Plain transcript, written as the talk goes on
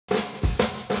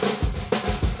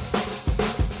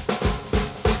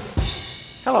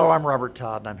Hello, I'm Robert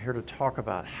Todd, and I'm here to talk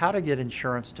about how to get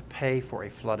insurance to pay for a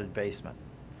flooded basement.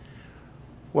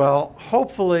 Well,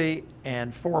 hopefully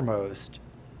and foremost,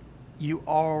 you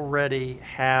already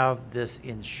have this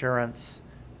insurance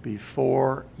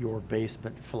before your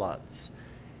basement floods.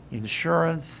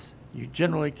 Insurance, you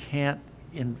generally can't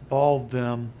involve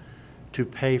them to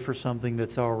pay for something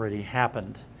that's already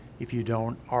happened if you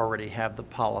don't already have the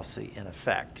policy in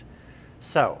effect.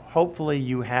 So hopefully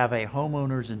you have a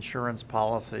homeowner's insurance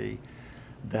policy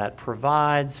that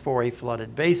provides for a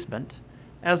flooded basement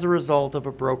as a result of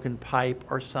a broken pipe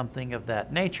or something of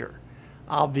that nature.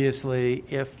 Obviously,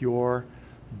 if your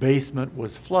basement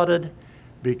was flooded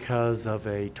because of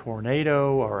a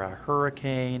tornado or a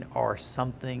hurricane or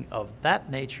something of that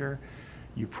nature,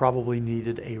 you probably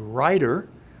needed a rider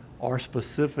or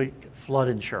specific flood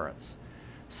insurance.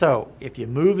 So if you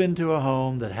move into a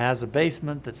home that has a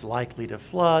basement that's likely to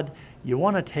flood, you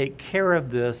want to take care of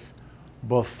this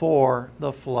before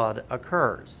the flood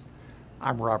occurs.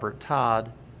 I'm Robert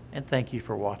Todd, and thank you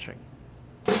for watching.